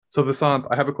So Vasant,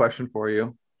 I have a question for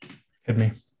you. Hit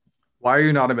me. Why are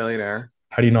you not a millionaire?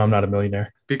 How do you know I'm not a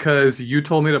millionaire? Because you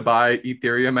told me to buy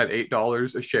Ethereum at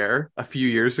 $8 a share a few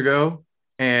years ago,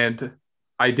 and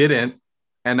I didn't,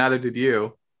 and neither did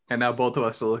you. And now both of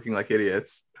us are looking like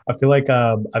idiots. I feel like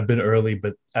I've been early,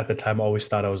 but at the time I always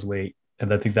thought I was late,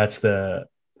 and I think that's the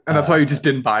And that's why you uh, just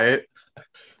didn't buy it.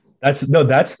 that's not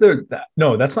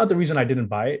the reason I didn't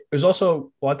buy it. It was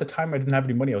also well at the time I didn't have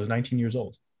any money. I was 19 years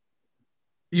old.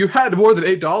 You had more than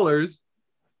 $8.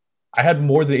 I had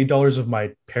more than $8 of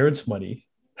my parents' money,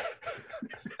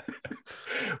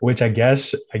 which I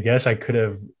guess I could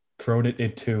have thrown it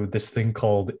into this thing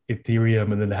called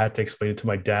Ethereum, and then I had to explain it to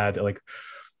my dad like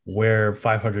where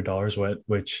 $500 went,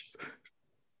 which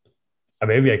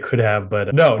maybe I could have,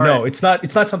 but no, All right. no, it's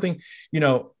not something,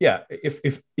 yeah.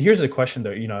 If here's the question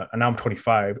though, and now I'm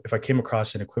 25. If I came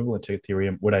across an equivalent to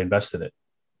Ethereum, would I invest in it?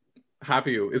 Have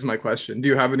you is my question. Do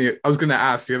you have any? I was going to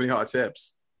ask, do you have any hot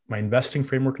tips? My investing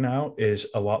framework now is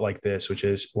a lot like this, which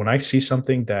is when I see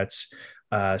something that's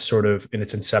sort of in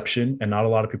its inception and not a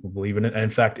lot of people believe in it. And in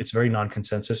fact, it's very non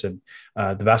consensus, and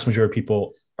the vast majority of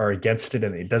people are against it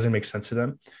and it doesn't make sense to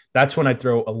them. That's when I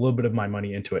throw a little bit of my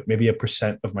money into it, maybe a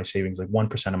percent of my savings, like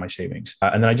 1% of my savings.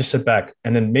 And then I just sit back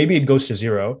and then maybe it goes to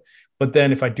zero. But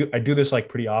then if I do this like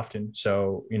pretty often.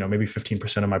 So, maybe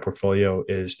 15% of my portfolio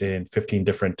is in 15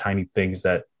 different tiny things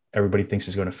that everybody thinks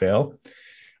is going to fail.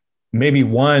 Maybe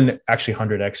one actually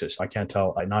 100x's. I can't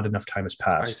tell. Not enough time has I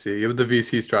passed. see. You have the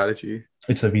VC strategy.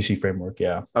 It's the VC framework.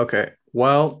 Yeah. Okay.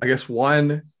 Well, I guess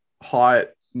one hot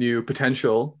new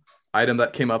potential item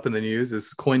that came up in the news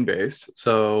is Coinbase.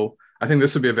 So I think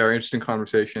this would be a very interesting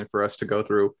conversation for us to go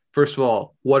through. First of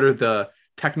all, what are the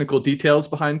technical details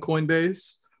behind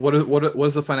Coinbase? What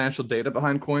is the financial data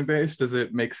behind Coinbase? Does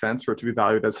it make sense for it to be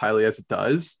valued as highly as it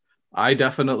does? I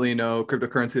definitely know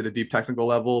cryptocurrency at a deep technical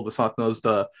level. Vasant knows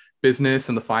the business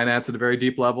and the finance at a very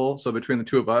deep level. So between the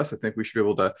two of us, I think we should be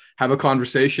able to have a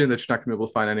conversation that you're not going to be able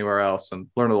to find anywhere else and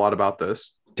learn a lot about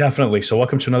this. Definitely. So,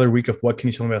 welcome to another week of What Can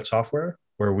You Tell Me About Software,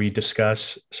 where we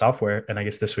discuss software. And I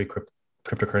guess this week,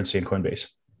 cryptocurrency and Coinbase.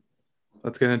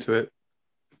 Let's get into it.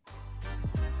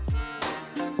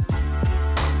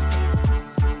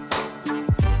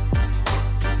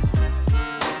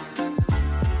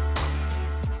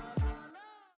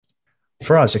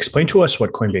 For us, explain to us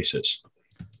what Coinbase is.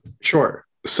 Sure.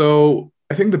 So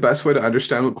I think the best way to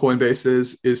understand what Coinbase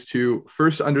is to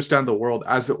first understand the world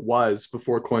as it was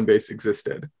before Coinbase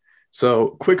existed. So,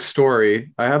 quick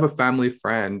story, I have a family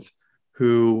friend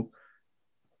who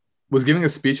was giving a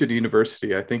speech at a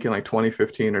university, I think in like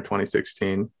 2015 or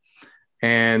 2016,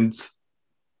 and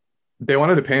they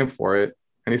wanted to pay him for it.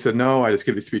 And he said, "No, I just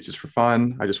give these speeches for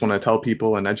fun. I just want to tell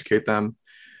people and educate them."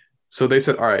 So they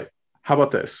said, "All right, how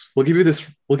about this? We'll give you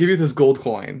this gold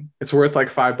coin. It's worth like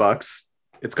 $5.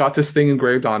 It's got this thing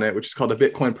engraved on it, which is called a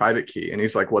Bitcoin private key." And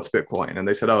he's like, "What's Bitcoin?" And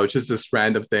they said, "Oh, it's just this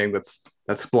random thing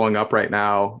that's blowing up right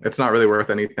now. It's not really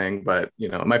worth anything, but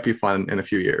it might be fun in a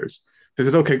few years." He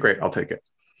says, "Okay, great, I'll take it."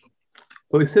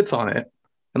 So he sits on it.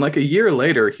 And like a year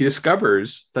later, he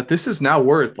discovers that this is now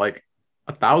worth like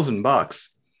 $1,000.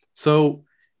 So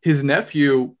his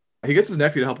nephew, he gets his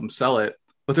nephew to help him sell it,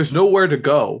 but there's nowhere to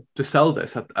go to sell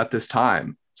this at this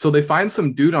time. So they find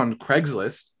some dude on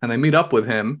Craigslist and they meet up with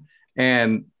him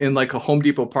and in like a Home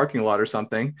Depot parking lot or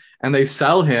something, and they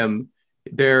sell him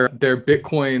their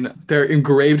Bitcoin, their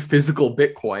engraved physical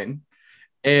Bitcoin.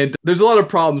 And there's a lot of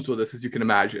problems with this, as you can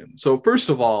imagine. So first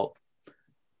of all,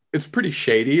 it's pretty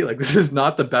shady. Like this is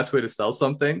not the best way to sell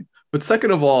something. But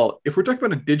second of all, if we're talking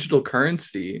about a digital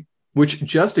currency, which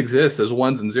just exists as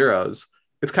ones and zeros,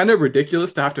 it's kind of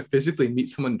ridiculous to have to physically meet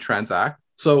someone to transact.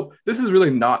 So this is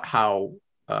really not how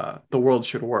the world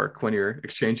should work when you're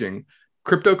exchanging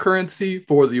cryptocurrency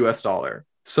for the US dollar.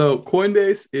 So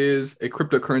Coinbase is a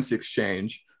cryptocurrency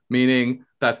exchange, meaning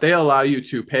that they allow you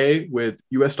to pay with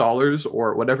US dollars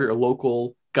or whatever your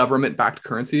local government backed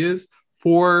currency is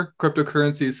for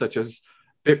cryptocurrencies such as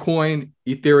Bitcoin,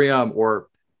 Ethereum, or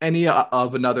any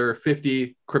of another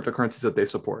 50 cryptocurrencies that they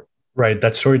support. Right.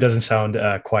 That story doesn't sound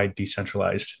quite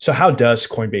decentralized. So, how does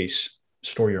Coinbase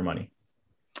store your money?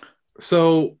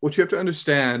 So, what you have to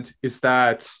understand is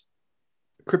that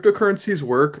cryptocurrencies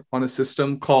work on a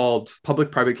system called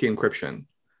public private key encryption.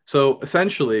 So,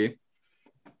 essentially,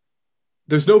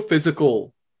 there's no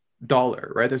physical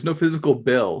dollar, right? There's no physical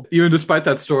bill. Even despite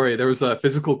that story, there was a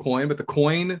physical coin, but the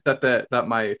coin that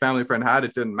my family friend had,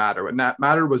 it didn't matter. What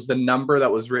mattered was the number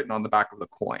that was written on the back of the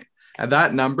coin. And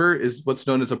that number is what's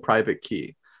known as a private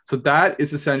key. So that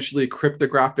is essentially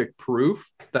cryptographic proof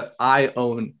that I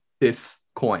own this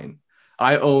coin.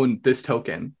 I own this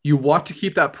token. You want to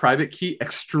keep that private key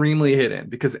extremely hidden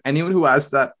because anyone who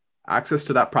has that access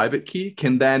to that private key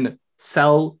can then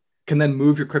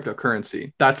move your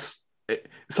cryptocurrency. That's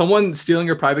someone stealing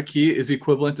your private key is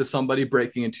equivalent to somebody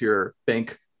breaking into your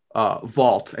bank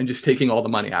vault and just taking all the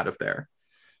money out of there.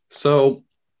 So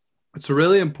it's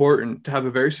really important to have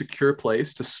a very secure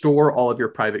place to store all of your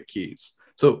private keys.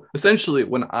 So essentially,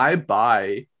 when I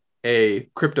buy a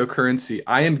cryptocurrency,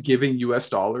 I am giving US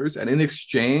dollars, and in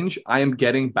exchange, I am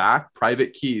getting back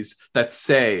private keys that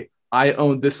say, I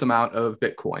own this amount of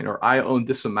Bitcoin or I own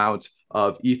this amount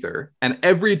of Ether. And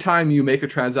every time you make a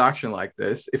transaction like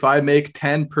this, if I make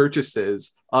 10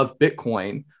 purchases of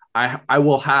Bitcoin, I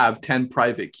will have 10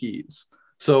 private keys.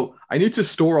 So I need to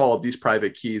store all of these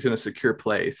private keys in a secure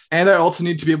place. And I also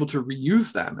need to be able to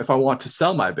reuse them if I want to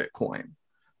sell my Bitcoin.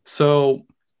 So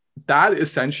that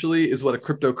essentially is what a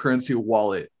cryptocurrency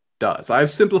wallet does.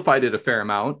 I've simplified it a fair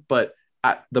amount, but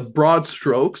at the broad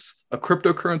strokes, a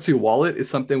cryptocurrency wallet is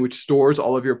something which stores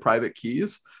all of your private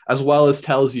keys, as well as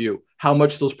tells you how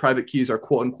much those private keys are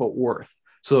quote unquote worth.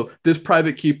 So this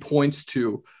private key points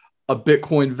to a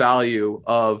Bitcoin value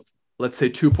of, let's say,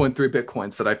 2.3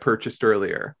 Bitcoins that I purchased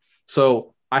earlier.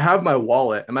 So I have my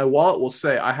wallet, and my wallet will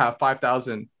say I have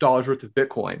 $5,000 worth of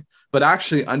Bitcoin. But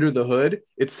actually, under the hood,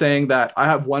 it's saying that I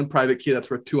have one private key that's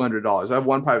worth $200. I have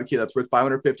one private key that's worth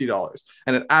 $550,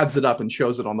 and it adds it up and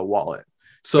shows it on the wallet.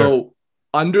 So sure.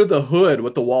 Under the hood,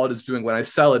 what the wallet is doing when I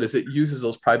sell it is it uses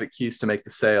those private keys to make the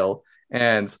sale.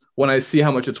 And when I see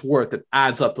how much it's worth, it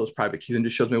adds up those private keys and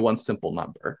just shows me one simple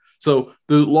number. So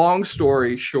the long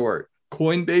story short,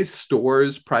 Coinbase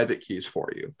stores private keys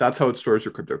for you. That's how it stores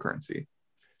your cryptocurrency.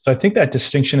 So I think that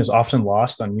distinction is often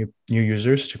lost on new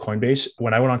users to Coinbase.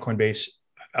 When I went on Coinbase,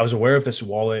 I was aware of this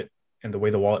wallet and the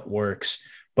way the wallet works,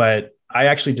 but I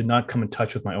actually did not come in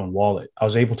touch with my own wallet. I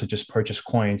was able to just purchase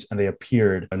coins and they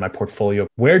appeared in my portfolio.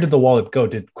 Where did the wallet go?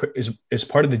 Is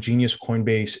part of the genius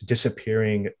Coinbase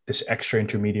disappearing this extra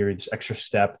intermediary, this extra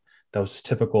step that was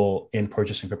typical in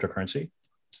purchasing cryptocurrency?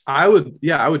 I would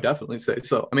definitely say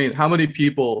so. I mean, how many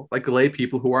people, like lay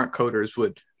people who aren't coders,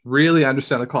 would really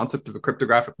understand the concept of a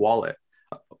cryptographic wallet?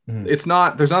 There's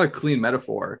not a clean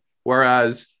metaphor.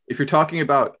 Whereas if you're talking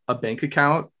about a bank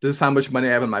account, this is how much money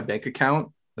I have in my bank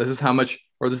account. This is how much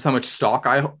stock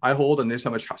I hold, and there's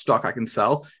how much stock I can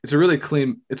sell. It's a really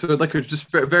clean, it's just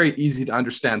very easy to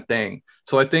understand thing.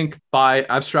 So I think by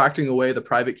abstracting away the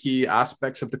private key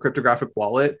aspects of the cryptographic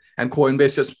wallet and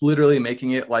Coinbase just literally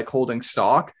making it like holding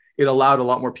stock, it allowed a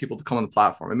lot more people to come on the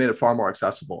platform. It made it far more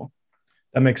accessible.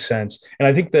 That makes sense. And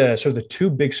I think the two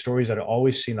big stories that I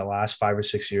always see in the last 5 or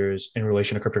 6 years in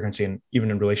relation to cryptocurrency and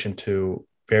even in relation to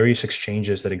various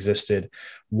exchanges that existed.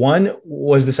 One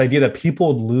was this idea that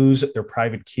people would lose their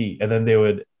private key and then they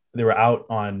were out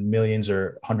on millions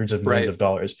or hundreds of millions of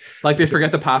dollars. Like they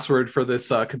forget the password for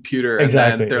this computer.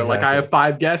 Exactly. And then they're like, I have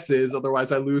 5 guesses.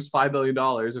 Otherwise I lose $5 million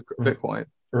of Bitcoin.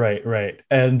 Right.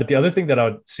 And the other thing that I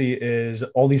would see is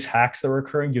all these hacks that were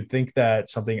occurring. You'd think that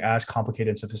something as complicated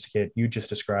and sophisticated you just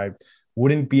described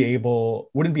wouldn't be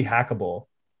hackable,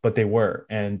 but they were.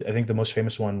 And I think the most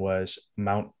famous one was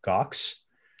Mt. Gox.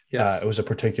 Yes. It was a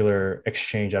particular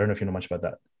exchange. I don't know if you know much about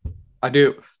that. I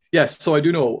do. Yes. So I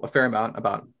do know a fair amount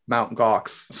about Mt.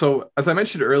 Gox. So as I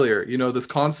mentioned earlier, this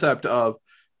concept of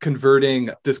converting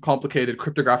this complicated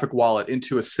cryptographic wallet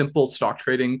into a simple stock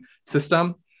trading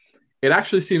system, it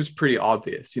actually seems pretty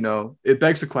obvious. It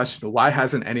begs the question, why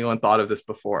hasn't anyone thought of this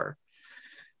before?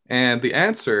 And the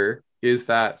answer is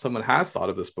that someone has thought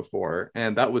of this before.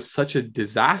 And that was such a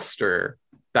disaster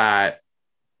that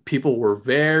people were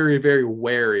very, very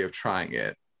wary of trying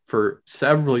it for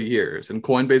several years. And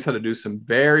Coinbase had to do some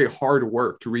very hard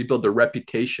work to rebuild the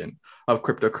reputation of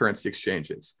cryptocurrency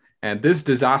exchanges. And this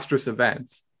disastrous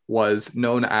event was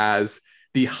known as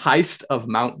the heist of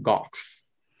Mt. Gox.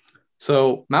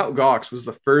 So Mt. Gox was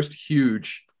the first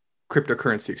huge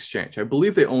cryptocurrency exchange. I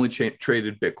believe they only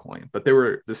traded Bitcoin, but they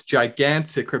were this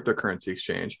gigantic cryptocurrency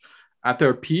exchange. At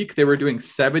their peak, they were doing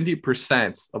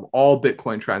 70% of all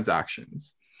Bitcoin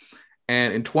transactions.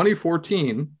 And in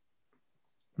 2014,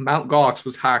 Mt. Gox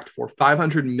was hacked for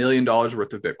 $500 million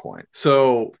worth of Bitcoin.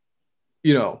 So,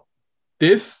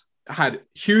 this had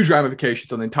huge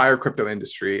ramifications on the entire crypto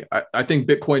industry. I think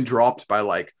Bitcoin dropped by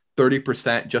like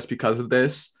 30% just because of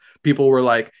this. People were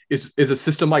like, is a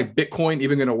system like Bitcoin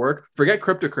even going to work? Forget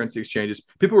cryptocurrency exchanges.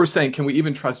 People were saying, can we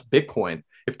even trust Bitcoin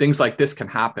if things like this can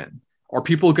happen? Are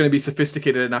people going to be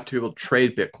sophisticated enough to be able to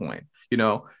trade Bitcoin?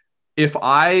 If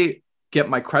I get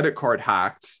my credit card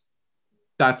hacked,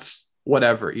 that's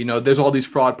whatever. There's all these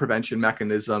fraud prevention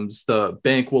mechanisms. The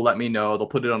bank will let me know. They'll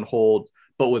put it on hold.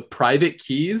 But with private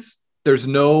keys, there's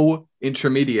no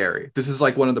intermediary. This is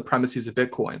like one of the premises of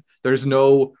Bitcoin. There's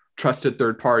no trusted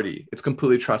third party. It's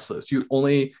completely trustless. You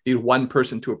only need one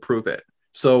person to approve it.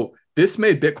 So this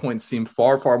made Bitcoin seem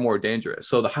far, far more dangerous.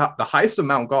 So the highest of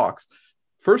Mt. Gox,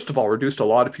 first of all, reduced a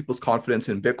lot of people's confidence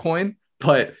in Bitcoin,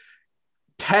 but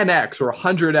 10x or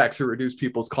 100x it reduced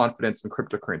people's confidence in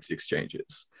cryptocurrency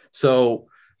exchanges. So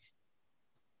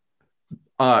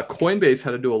Coinbase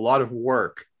had to do a lot of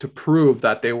work to prove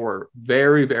that they were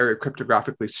very, very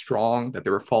cryptographically strong, that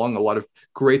they were following a lot of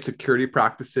great security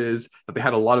practices, that they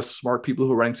had a lot of smart people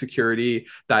who were running security,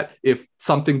 that if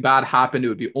something bad happened, it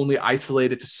would be only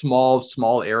isolated to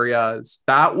small areas.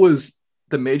 That was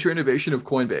the major innovation of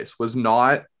Coinbase, was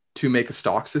not to make a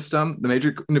stock system. The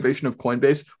major innovation of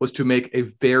Coinbase was to make a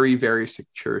very, very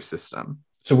secure system.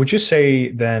 So would you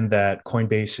say then that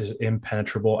Coinbase is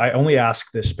impenetrable? I only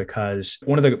ask this because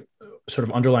one of the sort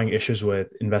of underlying issues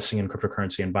with investing in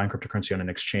cryptocurrency and buying cryptocurrency on an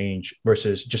exchange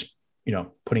versus just,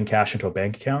 putting cash into a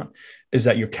bank account is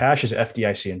that your cash is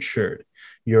FDIC insured.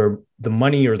 The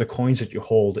money or the coins that you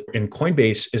hold in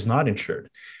Coinbase is not insured.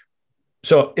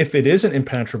 So if it isn't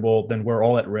impenetrable, then we're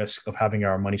all at risk of having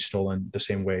our money stolen the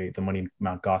same way the money in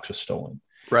Mt. Gox was stolen.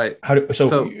 Right.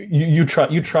 So you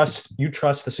trust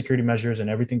the security measures and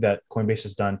everything that Coinbase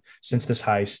has done since this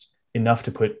heist enough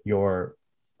to put your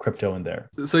crypto in there.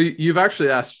 So you've actually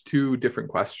asked two different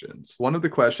questions. One of the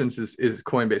questions is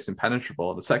Coinbase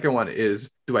impenetrable? The second one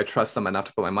is, do I trust them enough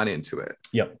to put my money into it?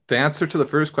 Yep. The answer to the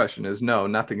first question is no,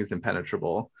 nothing is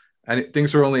impenetrable. And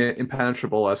things are only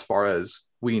impenetrable as far as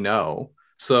we know.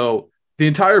 So the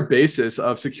entire basis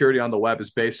of security on the web is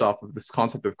based off of this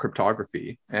concept of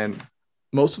cryptography. And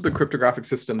most of the cryptographic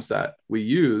systems that we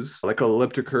use, like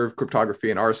elliptic curve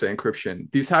cryptography and RSA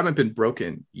encryption, these haven't been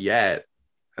broken yet.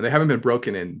 And they haven't been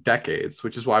broken in decades,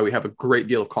 which is why we have a great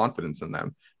deal of confidence in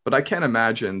them. But I can't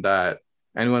imagine that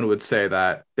anyone would say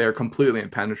that they're completely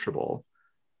impenetrable.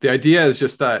 The idea is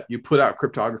just that you put out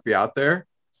cryptography out there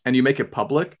and you make it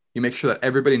public. You make sure that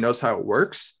everybody knows how it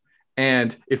works.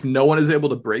 And if no one is able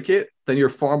to break it, then you're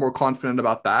far more confident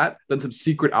about that than some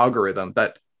secret algorithm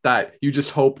that you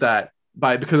just hope that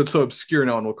because it's so obscure,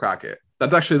 no one will crack it.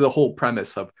 That's actually the whole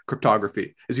premise of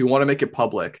cryptography, is you want to make it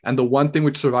public. And the one thing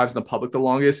which survives in the public the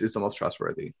longest is the most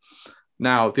trustworthy.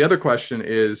 Now, the other question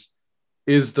is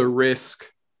the risk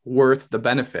worth the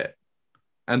benefit?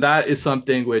 And that is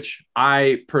something which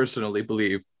I personally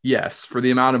believe, yes, for the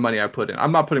amount of money I put in.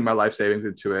 I'm not putting my life savings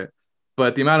into it,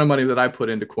 but the amount of money that I put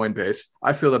into Coinbase,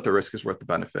 I feel that the risk is worth the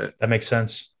benefit. That makes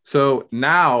sense. So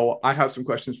now I have some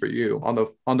questions for you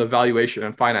on the valuation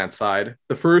and finance side.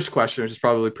 The first question, which is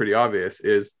probably pretty obvious,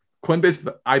 is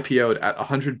Coinbase IPO'd at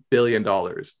 $100 billion.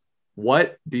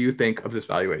 What do you think of this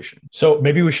valuation? So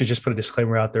maybe we should just put a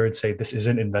disclaimer out there and say this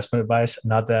isn't investment advice,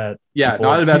 not that.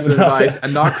 Not investment advice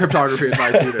and not cryptography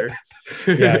advice either.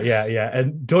 Yeah.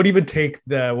 And don't even take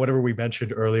the whatever we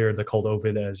mentioned earlier, the cold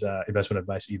open, as investment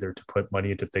advice either, to put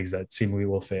money into things that seemingly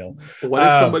will fail. What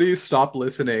if somebody stopped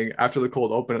listening after the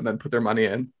cold open and then put their money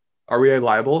in? Are we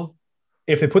liable?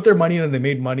 If they put their money in and they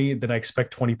made money, then I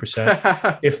expect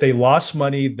 20%. If they lost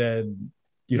money, then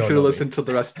you should have listened to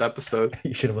the rest of the episode.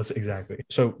 You should have listened. Exactly.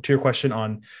 So to your question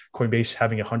on Coinbase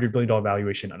having a $100 billion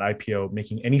valuation, an IPO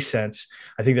making any sense,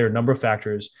 I think there are a number of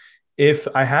factors. If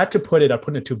I had to put it, I'd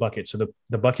put it in two buckets. So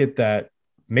the bucket that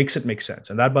makes it make sense,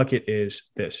 and that bucket is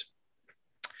this.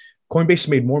 Coinbase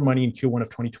made more money in Q1 of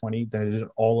 2020 than it did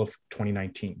all of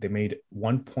 2019. They made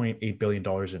 $1.8 billion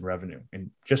in revenue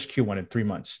in just Q1 in 3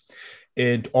 months.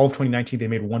 In all of 2019, they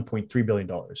made $1.3 billion.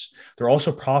 They're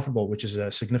also profitable, which is a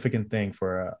significant thing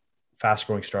for a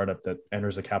fast-growing startup that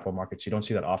enters the capital markets. You don't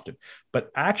see that often.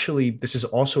 But actually, this is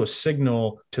also a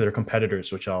signal to their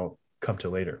competitors, which I'll come to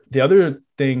later. The other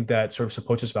thing that sort of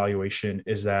supports this valuation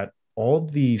is that all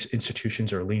these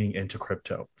institutions are leaning into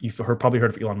crypto. You've probably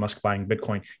heard of Elon Musk buying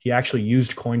Bitcoin. He actually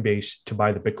used Coinbase to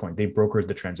buy the Bitcoin. They brokered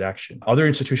the transaction. Other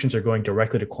institutions are going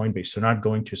directly to Coinbase. They're not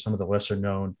going to some of the lesser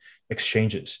known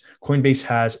exchanges. Coinbase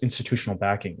has institutional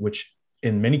backing, which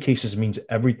in many cases means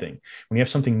everything. When you have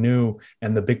something new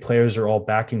and the big players are all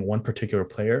backing one particular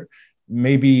player,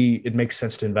 maybe it makes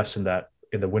sense to invest in that,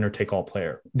 in the winner take all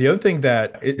player. The other thing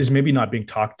that is maybe not being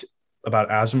talked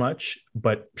about as much,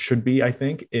 but should be, I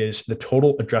think, is the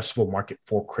total addressable market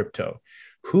for crypto.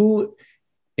 Who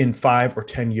in 5 or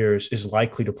 10 years is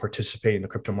likely to participate in the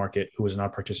crypto market who is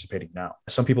not participating now?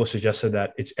 Some people have suggested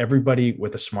that it's everybody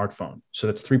with a smartphone. So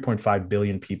that's 3.5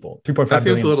 billion people. 3.5 that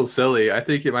billion. Seems a little silly. I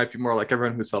think it might be more like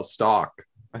everyone who sells stock.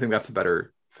 I think that's a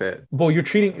better fit. Well, you're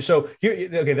treating, so here,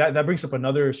 okay, that brings up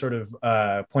another sort of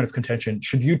point of contention.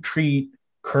 Should you treat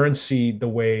currency the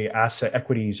way asset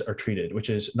equities are treated, which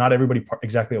is not everybody,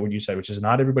 exactly what you said, which is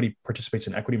not everybody participates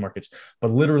in equity markets, but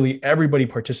literally everybody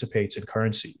participates in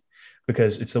currency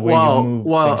because it's the way you move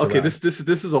things Okay. around.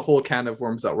 This is a whole can of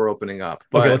worms that we're opening up,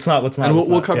 Okay, but and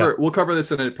yeah, we'll cover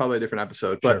this in probably a different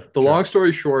episode. sure, But the sure. long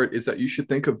story short is that you should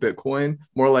think of Bitcoin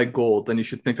more like gold than you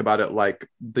should think about it like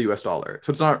the U.S. dollar.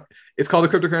 So it's called a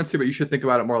cryptocurrency, but you should think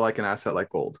about it more like an asset like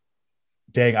gold.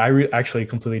 Dang, actually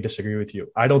completely disagree with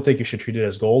you. I don't think you should treat it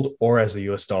as gold or as the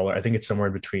US dollar. I think it's somewhere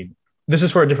in between. This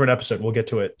is for a different episode. We'll get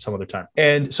to it some other time.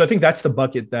 And so I think that's the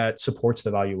bucket that supports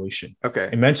the valuation. Okay.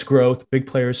 Immense growth, big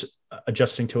players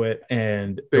adjusting to it,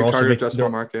 and they're Big also target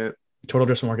addressable market. Total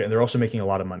addressable market, and they're also making a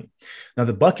lot of money. Now,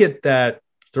 the bucket that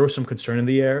throws some concern in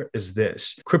the air is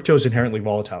this. Crypto is inherently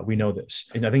volatile. We know this.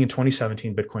 And I think in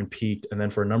 2017, Bitcoin peaked, and then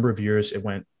for a number of years,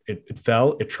 it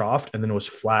fell, it troughed, and then it was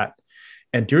flat.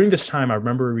 And during this time, I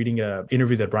remember reading an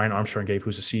interview that Brian Armstrong gave,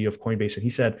 who's the CEO of Coinbase, and he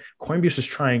said Coinbase is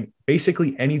trying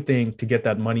basically anything to get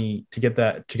that money, to get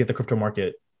the crypto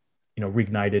market,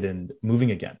 reignited and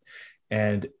moving again,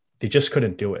 and they just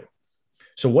couldn't do it.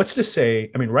 So what's to say?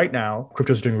 I mean, right now,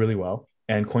 crypto is doing really well,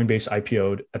 and Coinbase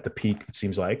IPO'd at the peak. It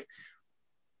seems like.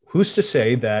 Who's to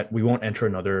say that we won't enter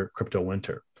another crypto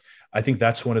winter? I think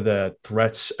that's one of the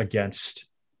threats against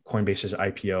Coinbase's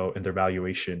IPO and their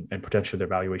valuation, and potentially their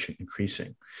valuation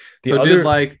increasing. Did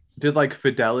like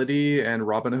Fidelity and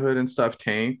Robinhood and stuff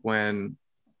tank when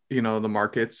the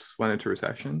markets went into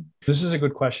recession? This is a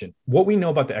good question. What we know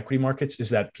about the equity markets is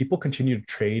that people continue to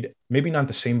trade, maybe not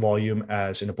the same volume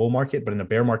as in a bull market, but in a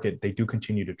bear market, they do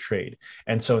continue to trade.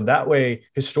 And so in that way,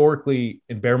 historically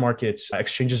in bear markets,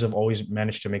 exchanges have always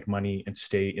managed to make money and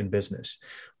stay in business.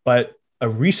 But a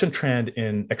recent trend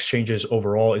in exchanges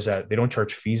overall is that they don't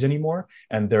charge fees anymore,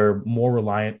 and they're more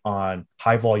reliant on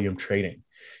high volume trading.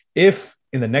 If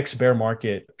in the next bear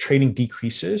market trading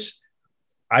decreases,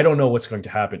 I don't know what's going to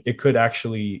happen. It could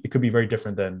be very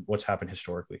different than what's happened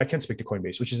historically. I can't speak to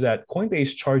Coinbase, which is that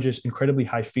Coinbase charges incredibly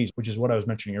high fees, which is what I was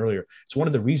mentioning earlier. It's one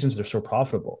of the reasons they're so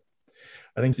profitable.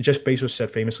 I think Jeff Bezos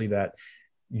said famously that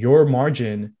your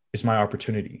margin is my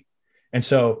opportunity. And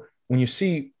so when you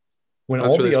see, when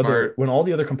all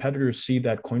the other competitors see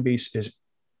that Coinbase is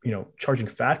charging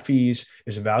fat fees,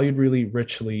 is valued really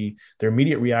richly, their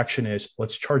immediate reaction is,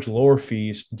 let's charge lower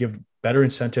fees, give better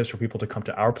incentives for people to come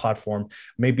to our platform.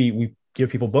 Maybe we give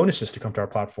people bonuses to come to our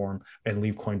platform and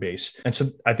leave Coinbase. And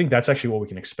so I think that's actually what we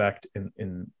can expect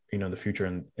in the future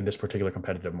in this particular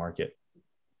competitive market.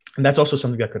 And that's also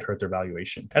something that could hurt their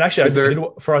valuation. And actually, I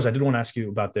did want to ask you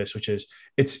about this, which is,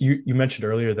 you mentioned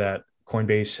earlier that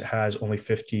Coinbase has only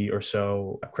 50 or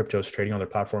so cryptos trading on their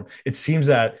platform. It seems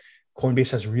that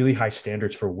Coinbase has really high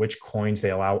standards for which coins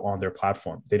they allow on their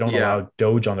platform. They don't allow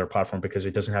Doge on their platform because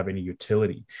it doesn't have any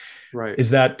utility. Right.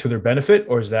 Is that to their benefit,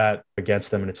 or is that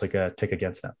against them and it's like a tick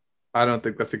against them? I don't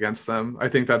think that's against them. I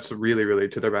think that's really, really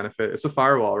to their benefit. It's a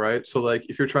firewall, right? So like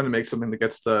if you're trying to make something that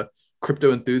gets the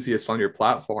crypto enthusiasts on your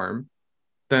platform,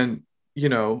 then,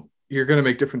 you're going to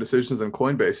make different decisions than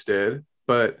Coinbase did.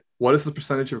 But what is the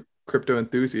percentage of crypto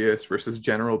enthusiasts versus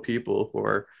general people who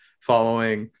are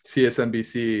following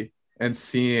CSNBC and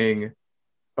seeing,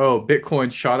 oh,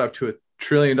 Bitcoin shot up to $1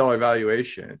 trillion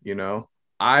valuation,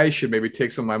 I should maybe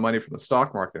take some of my money from the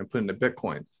stock market and put it into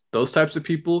Bitcoin. Those types of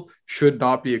people should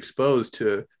not be exposed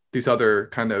to these other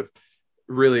kind of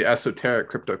really esoteric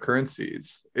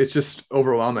cryptocurrencies. It's just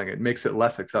overwhelming. It makes it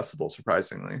less accessible,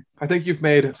 surprisingly. I think you've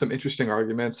made some interesting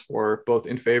arguments for both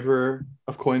in favor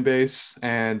of Coinbase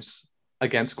and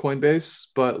against Coinbase,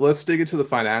 but let's dig into the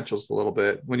financials a little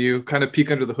bit. When you kind of peek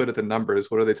under the hood at the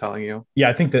numbers, what are they telling you? Yeah,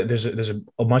 I think that there's a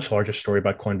much larger story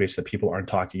about Coinbase that people aren't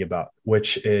talking about,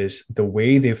 which is the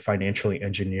way they've financially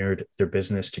engineered their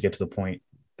business to get to the point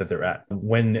that they're at.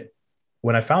 When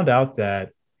I found out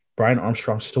that Brian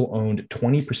Armstrong still owned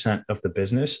 20% of the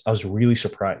business, I was really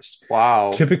surprised. Wow.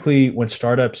 Typically, when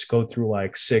startups go through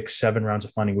like 6-7 rounds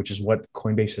of funding, which is what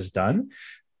Coinbase has done,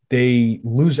 they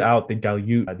lose out, they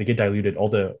get diluted. All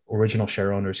the original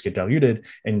share owners get diluted.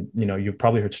 And, you've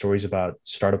probably heard stories about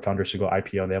startup founders who go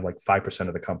IPO and they have like 5%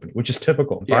 of the company, which is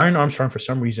typical. Yeah. Brian Armstrong, for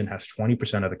some reason, has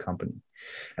 20% of the company.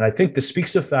 And I think this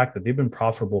speaks to the fact that they've been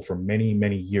profitable for many,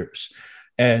 many years.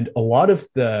 And a lot of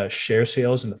the share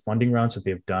sales and the funding rounds that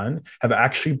they've done have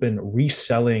actually been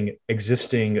reselling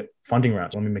existing funding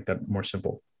rounds. Let me make that more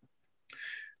simple.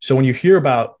 So when you hear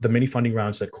about the many funding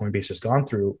rounds that Coinbase has gone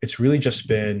through, it's really just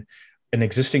been an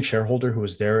existing shareholder who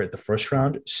was there at the first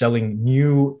round selling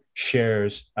new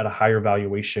shares at a higher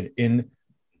valuation in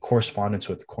correspondence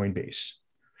with Coinbase.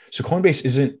 So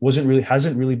Coinbase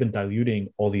hasn't really been diluting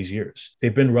all these years.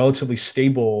 They've been relatively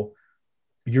stable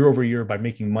year over year by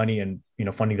making money and,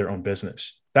 funding their own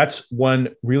business. That's one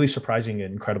really surprising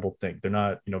and incredible thing. They're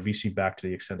not, VC backed to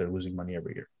the extent they're losing money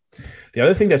every year. The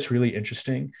other thing that's really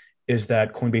interesting is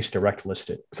that Coinbase direct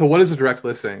listed. So what is a direct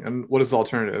listing and what is the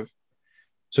alternative?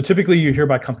 So typically you hear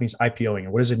about companies IPOing.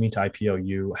 And what does it mean to IPO?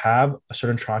 You have a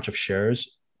certain tranche of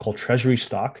shares called treasury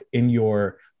stock in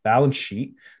your balance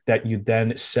sheet that you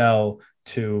then sell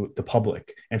to the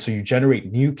public. And so you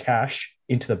generate new cash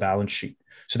into the balance sheet.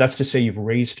 So that's to say you've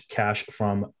raised cash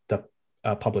from the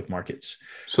public markets.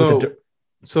 So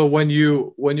when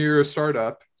you're a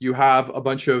startup, you have a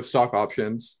bunch of stock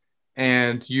options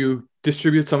and you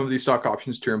distribute some of these stock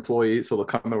options to your employees so they'll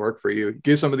come and work for you,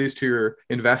 give some of these to your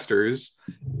investors,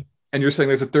 and you're saying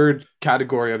there's a third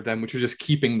category of them which you're just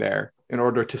keeping there in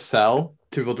order to sell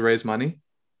to be able to raise money.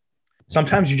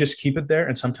 Sometimes you just keep it there,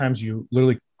 and sometimes you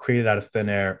literally create it out of thin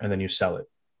air and then you sell it.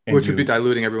 Which would be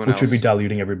diluting everyone else. Which would be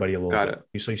diluting everybody a little bit. Got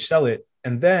it. So you sell it,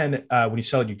 and then when you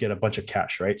sell it, you get a bunch of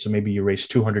cash, right? So maybe you raise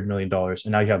 $200 million, and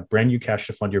now you have brand new cash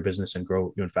to fund your business and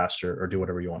grow even faster or do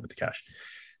whatever you want with the cash.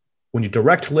 When you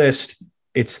direct list,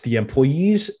 it's the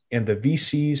employees and the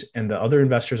VCs and the other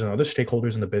investors and other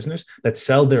stakeholders in the business that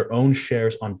sell their own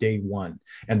shares on day one.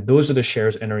 And those are the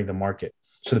shares entering the market.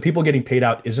 So the people getting paid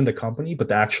out isn't the company, but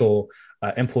the actual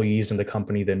employees in the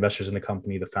company, the investors in the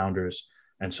company, the founders,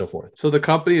 and so forth. So the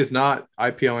company is not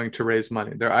IPOing to raise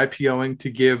money. They're IPOing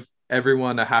to give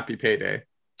everyone a happy payday.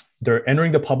 They're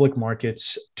entering the public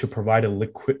markets to provide a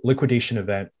liquidation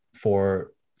event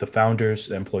for the founders,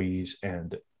 the employees,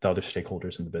 and the other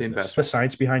stakeholders in the business. The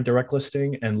science behind direct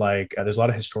listing, and there's a lot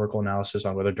of historical analysis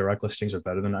on whether direct listings are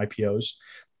better than IPOs.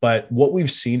 But what we've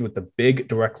seen with the big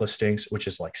direct listings, which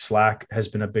is like Slack has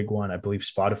been a big one. I believe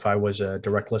Spotify was a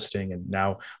direct listing, and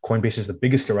now Coinbase is the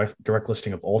biggest direct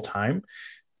listing of all time,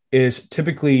 is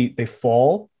typically they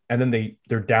fall and then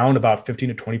they're down about 15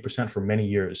 to 20% for many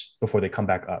years before they come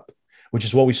back up, which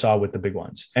is what we saw with the big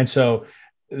ones. And so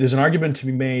there's an argument to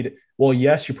be made. Well,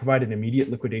 yes, you provide an immediate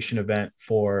liquidation event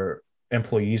for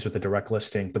employees with a direct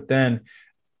listing, but then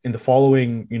in the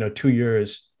following, 2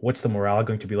 years, what's the morale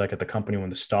going to be like at the company when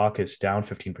the stock is down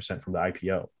 15% from the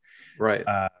IPO? Right.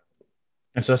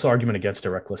 And so that's the argument against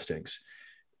direct listings.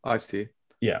 I see.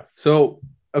 Yeah. So,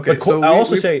 okay. But so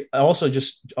I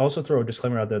also throw a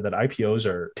disclaimer out there that IPOs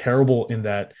are terrible in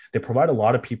that they provide a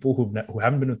lot of people who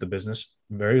haven't been with the business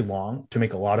very long to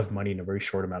make a lot of money in a very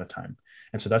short amount of time.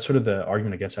 And so that's sort of the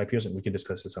argument against IPOs, and we can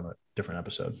discuss this on a different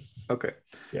episode. Okay.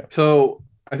 Yeah. So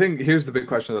I think here's the big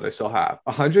question that I still have.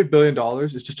 $100 billion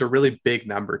is just a really big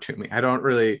number to me. I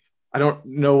don't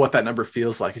know what that number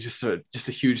feels like. It's just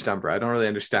a huge number. I don't really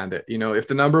understand it. If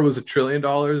the number was $1 trillion,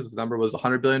 if the number was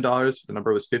 $100 billion, if the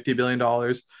number was $50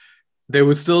 billion, they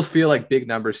would still feel like big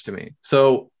numbers to me.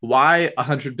 So why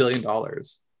 $100 billion?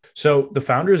 So the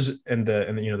founders and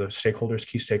the stakeholders,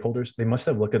 key stakeholders, they must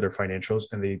have looked at their financials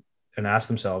and ask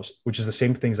themselves, which is the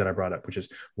same things that I brought up, which is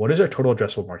what is our total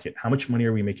addressable market? How much money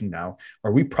are we making now?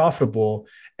 Are we profitable?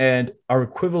 And our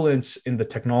equivalents in the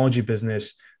technology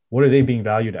business, what are they being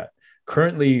valued at?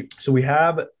 Currently, so we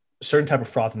have a certain type of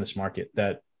froth in this market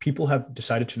that people have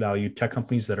decided to value tech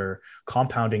companies that are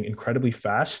compounding incredibly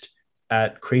fast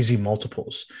at crazy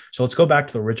multiples. So let's go back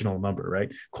to the original number,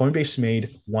 right? Coinbase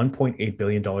made $1.8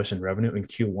 billion in revenue in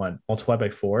Q1, multiplied by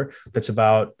 4. That's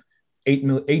about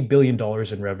 $8 billion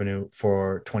in revenue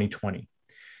for 2020.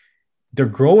 They're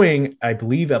growing, I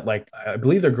believe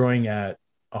they're growing at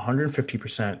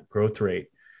 150% growth rate.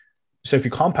 So if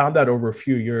you compound that over a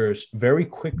few years, very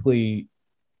quickly,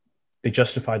 they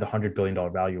justify the $100 billion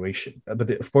valuation.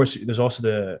 But of course, there's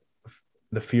also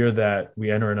the fear that we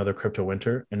enter another crypto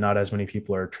winter and not as many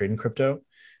people are trading crypto.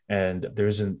 And there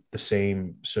isn't the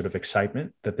same sort of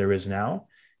excitement that there is now.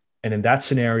 And in that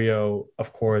scenario,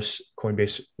 of course,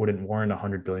 Coinbase wouldn't warrant a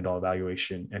 $100 billion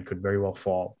valuation and could very well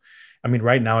fall. I mean,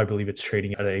 right now, I believe it's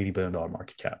trading at an $80 billion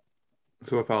market cap.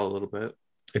 So it fell a little bit.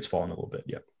 It's fallen a little bit,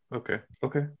 yeah. Okay,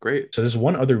 great. So there's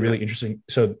one other really interesting.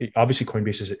 So obviously,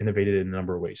 Coinbase has innovated in a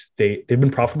number of ways. They've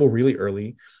been profitable really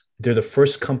early. They're the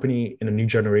first company in a new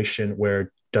generation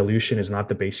where dilution is not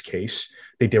the base case.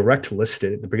 They direct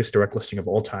listed, the biggest direct listing of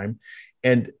all time.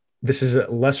 And this is a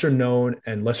lesser known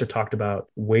and lesser talked about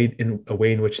way in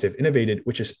which they've innovated,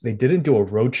 which is they didn't do a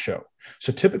roadshow.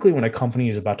 So typically when a company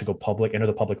is about to go public, enter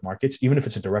the public markets, even if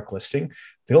it's a direct listing,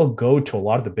 they'll go to a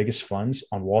lot of the biggest funds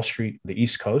on Wall Street, the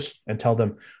East Coast, and tell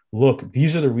them, look,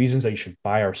 these are the reasons that you should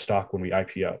buy our stock when we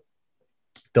IPO.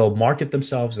 They'll market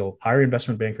themselves, they'll hire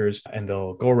investment bankers, and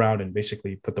they'll go around and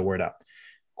basically put the word out.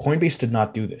 Coinbase did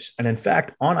not do this. And in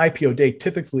fact, on IPO day,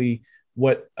 typically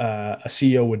what a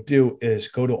CEO would do is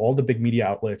go to all the big media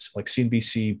outlets like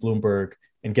CNBC, Bloomberg,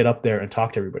 and get up there and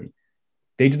talk to everybody.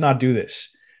 They did not do this.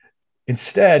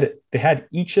 Instead, they had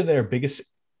each of their biggest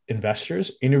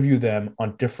investors interview them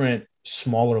on different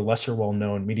smaller, lesser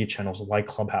well-known media channels like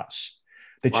Clubhouse.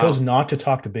 They chose not to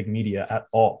talk to big media at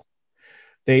all.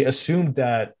 They assumed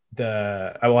that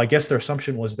I guess their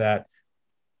assumption was that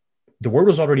the word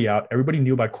was already out. Everybody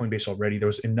knew about Coinbase already. There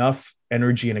was enough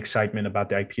energy and excitement about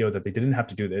the IPO that they didn't have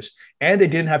to do this. And they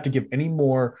didn't have to give any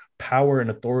more power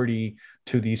and authority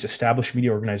to these established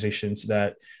media organizations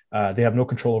that they have no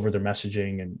control over their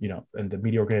messaging and the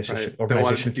media organization. Right. They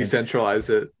wanted to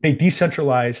decentralize it. They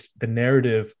decentralized the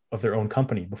narrative of their own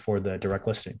company before the direct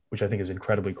listing, which I think is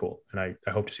incredibly cool. And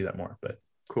I hope to see that more, but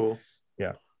cool.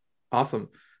 Yeah. Awesome.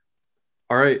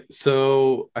 All right.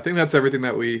 So I think that's everything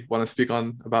that we want to speak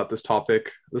on about this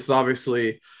topic. This is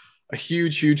obviously a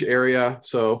huge, huge area.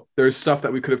 So there's stuff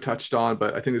that we could have touched on,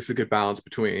 but I think this is a good balance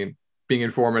between being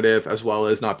informative as well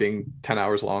as not being 10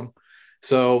 hours long.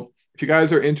 So if you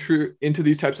guys are into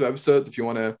these types of episodes, if you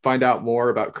want to find out more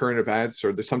about current events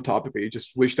or there's some topic that you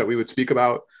just wish that we would speak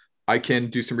about, I can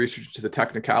do some research into the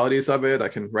technicalities of it. I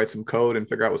can write some code and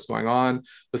figure out what's going on.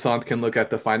 Vasant can look at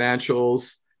the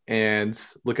financials and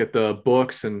look at the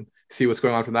books and see what's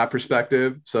going on from that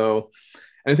perspective. So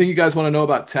anything you guys want to know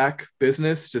about tech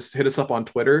business, just hit us up on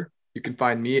Twitter. You can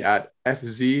find me at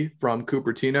FZ from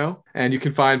Cupertino, and you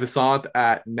can find Vasant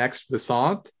at Next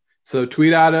Vasant. So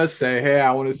tweet at us, say, hey,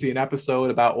 I want to see an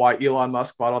episode about why Elon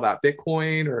Musk bought all that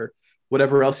Bitcoin or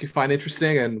whatever else you find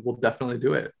interesting, and we'll definitely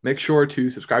do it. Make sure to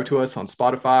subscribe to us on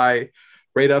Spotify,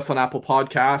 rate us on Apple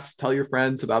Podcasts, tell your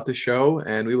friends about the show,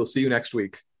 and we will see you next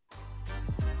week.